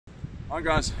Hi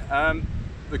guys,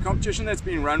 the competition that's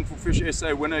been run for Fish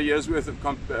SA win a year's worth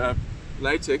of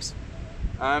latex,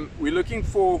 we're looking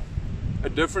for a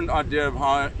different idea of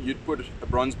how you'd put a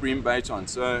bronze bream bait on.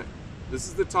 So this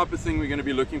is the type of thing we're going to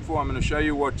be looking for. I'm going to show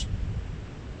you what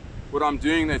I'm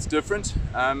doing that's different.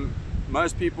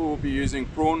 Most people will be using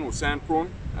prawn or sand prawn.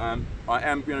 I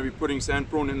am going to be putting sand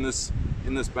prawn in this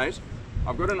bait.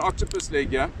 I've got an octopus leg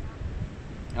here,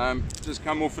 just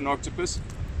come off an octopus.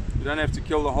 You don't have to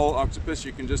kill the whole octopus,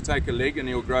 you can just take a leg and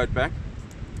he'll grow it back.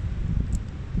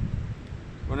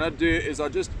 What I do is I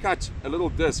just cut a little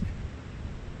disc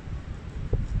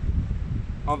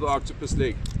of the octopus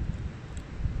leg.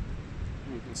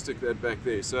 You can stick that back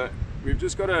there. So we've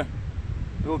just got a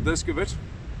little disc of it,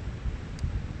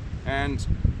 and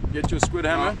get your squid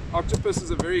hammer. Octopus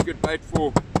is a very good bait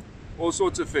for all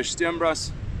sorts of fish: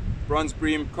 steenbras, bronze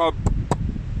bream, cob,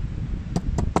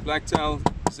 blacktail,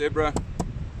 zebra,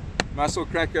 mussel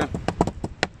cracker.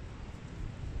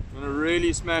 I'm going to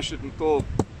really smash it until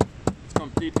it's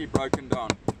completely broken down.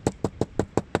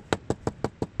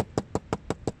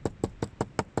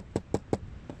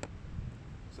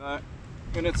 So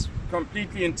when it's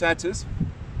completely in tatters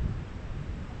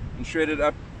and shredded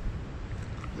up,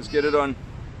 just get it on.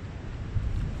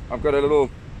 I've got a little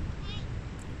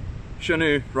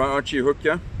Shinu Raiachi hook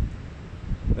here.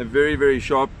 They're very, very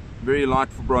sharp, very light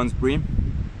for bronze bream.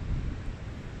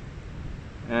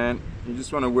 And you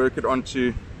just want to work it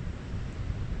onto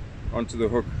the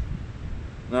hook.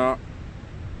 Now,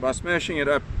 by smashing it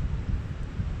up,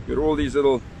 you get all these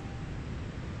little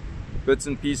bits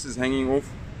and pieces hanging off.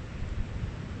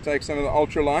 Take some of the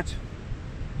ultralight,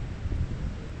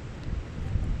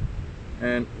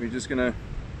 and we're just going to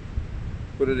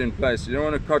put it in place. You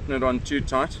don't want to cotton it on too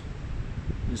tight.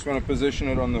 You just want to position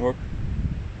it on the hook,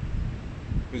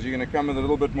 because you're going to come with a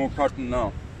little bit more cotton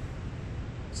now.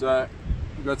 So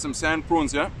we've got some sand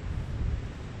prawns here,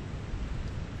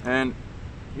 and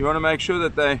you want to make sure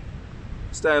that they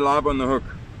stay alive on the hook.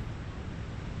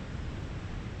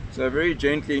 So very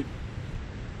gently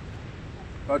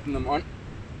cotton them on.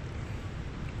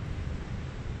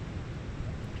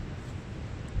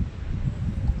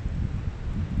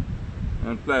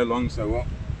 Don't play along so well.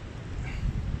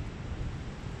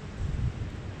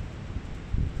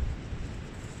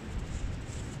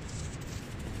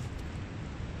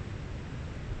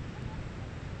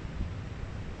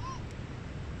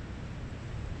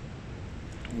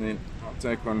 And then I'll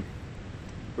take on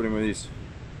putting with these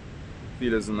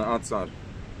feelers on the outside.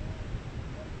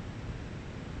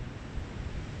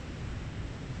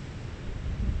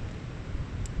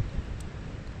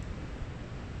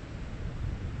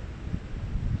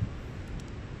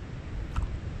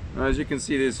 Now, as you can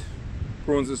see, these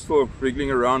prawns are still wriggling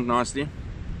around nicely,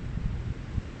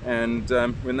 and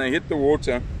when they hit the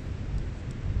water,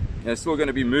 they're still going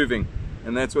to be moving,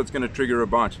 and that's what's going to trigger a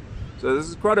bite. So this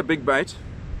is quite a big bait.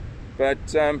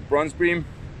 But bronze bream,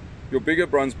 your bigger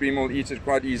bronze bream will eat it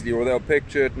quite easily, or they'll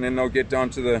pecture it and then they'll get down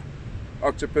to the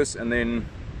octopus and then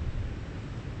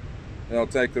they'll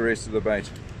take the rest of the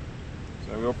bait.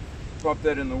 So we'll pop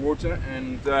that in the water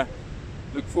and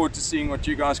look forward to seeing what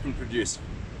you guys can produce.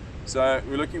 So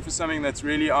we're looking for something that's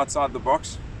really outside the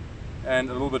box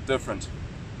and a little bit different,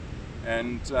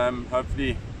 and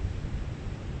hopefully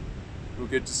we'll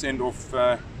get to send off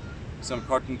some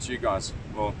cotton to you guys.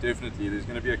 Well, definitely there's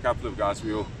going to be a couple of guys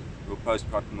we'll post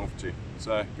cotton off to.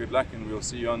 So good luck, and we'll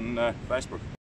see you on Facebook.